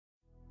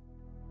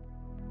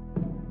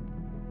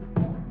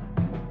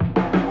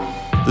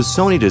The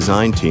Sony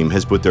design team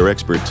has put their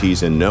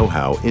expertise and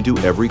know-how into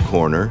every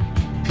corner,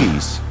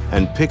 piece,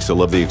 and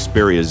pixel of the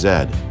Xperia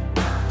Z.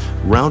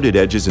 Rounded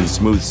edges and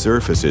smooth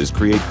surfaces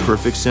create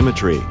perfect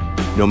symmetry,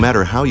 no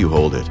matter how you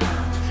hold it.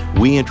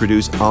 We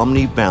introduce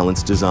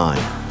omni-balanced design.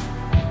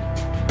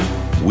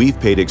 We've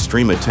paid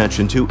extreme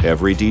attention to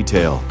every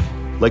detail,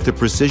 like the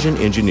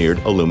precision-engineered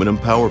aluminum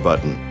power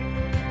button,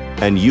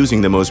 and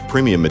using the most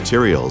premium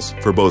materials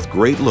for both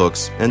great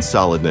looks and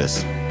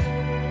solidness.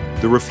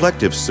 The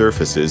reflective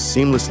surfaces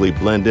seamlessly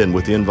blend in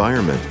with the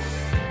environment.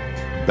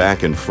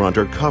 Back and front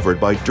are covered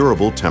by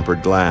durable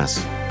tempered glass.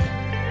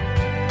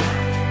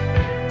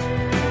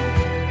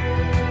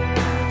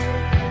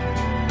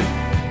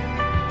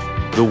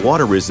 The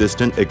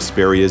water-resistant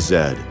Xperia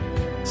Z,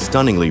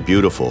 stunningly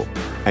beautiful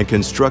and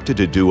constructed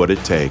to do what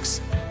it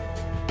takes.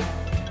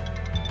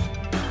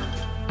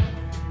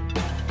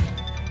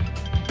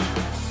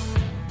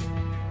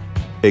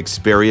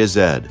 Xperia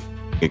Z.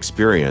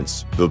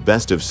 Experience the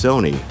best of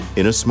Sony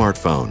in a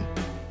smartphone.